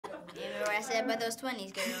I said about those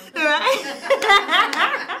 20s, girl. Right?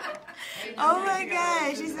 Oh my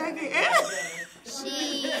gosh, she's so cute.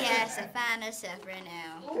 She has to find herself right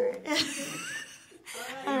now.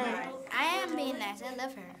 All right. I am being nice. I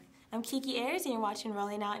love her. I'm Kiki Ayers, and you're watching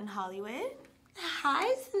Rolling Out in Hollywood.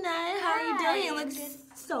 Hi, Sinniyya. How are you doing? You look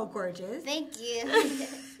so gorgeous. Thank you.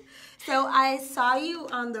 So I saw you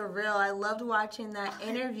on The Real. I loved watching that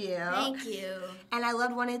interview. Thank you. And I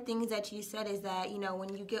loved one of the things that you said is that, you know,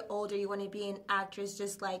 when you get older, you want to be an actress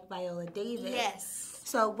just like Viola Davis. Yes.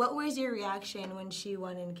 So what was your reaction when she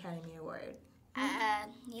won an Academy Award?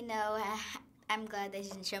 You know, I'm glad they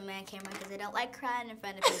didn't show me on camera because I don't like crying in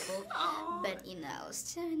front of people. But, you know, I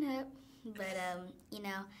was tearing up. But, you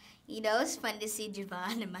know, it's fun to see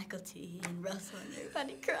Javon and Michael T. and Russell and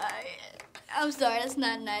everybody cry. I'm sorry, that's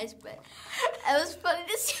not nice, but it was funny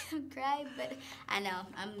to see them cry. But I know,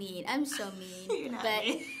 I'm mean. I'm so mean. You're not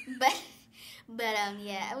mean. But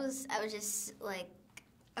yeah, I was just like,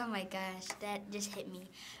 oh my gosh, that just hit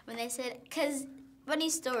me when they said, because funny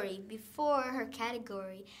story, before her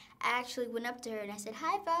category, I actually went up to her and I said,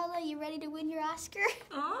 "Hi, Viola, you ready to win your Oscar?"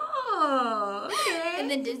 Oh, okay.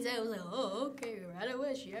 And then Denzel was like, "Oh, okay, right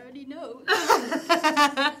away, she already knows."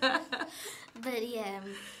 But yeah.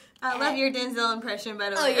 I love your Denzel impression,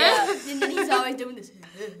 by the way. Oh, yeah. And then he's always doing this.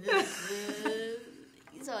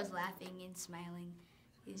 He's always laughing and smiling.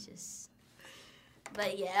 He's just,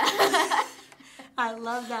 but yeah. I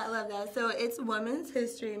love that. So it's Women's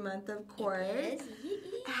History Month, of course. It is.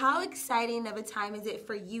 How exciting of a time is it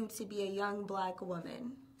for you to be a young black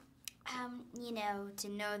woman? You know, to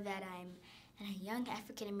know that I'm a young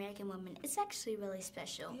African-American woman, it's actually really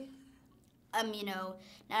special. Yeah. You know,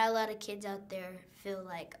 not a lot of kids out there feel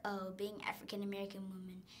like, oh, being African-American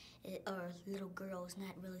woman or little girl is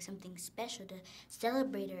not really something special to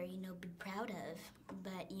celebrate or, you know, be proud of.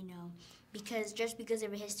 But, you know, just because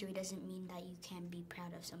of a history doesn't mean that you can't be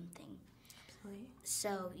proud of something. Absolutely.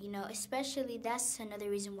 So, you know, especially that's another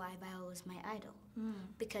reason why Viola is my idol.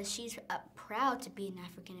 Because she's proud to be an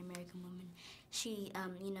African-American woman. She,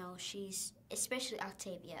 you know, she's, especially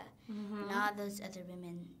Octavia, and all those other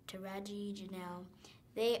women, Taraji, Janelle,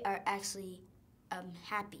 they are actually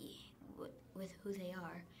happy with who they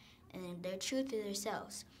are, and they're true to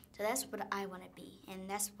themselves. So that's what I want to be, and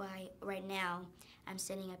that's why right now I'm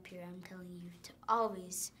sitting up here, I'm telling you to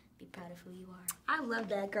always be proud of who you are. I love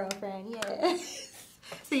that, girlfriend, yeah.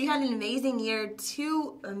 So you had an amazing year,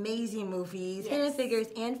 2 amazing movies, Yes. Hidden Figures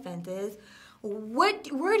and Fences. Where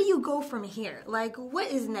do you go from here? Like,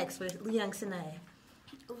 what is next for young Sinniyya?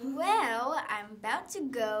 Well, I'm about to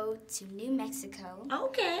go to New Mexico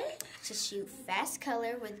Okay. to shoot Fast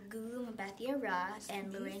Color with Gugu Mbatha Raw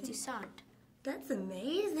and Lorraine Toussaint. That's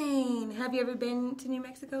amazing. Have you ever been to New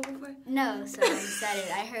Mexico before? No, so I'm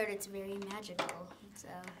excited. I heard it's very magical. So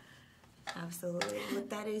Absolutely. Look,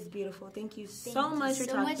 that is beautiful. Thank you so much for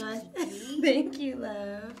so talking much, to us. Kiki. Thank you,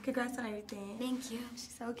 love. Congrats on everything. Thank you.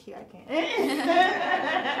 She's so cute. I can't.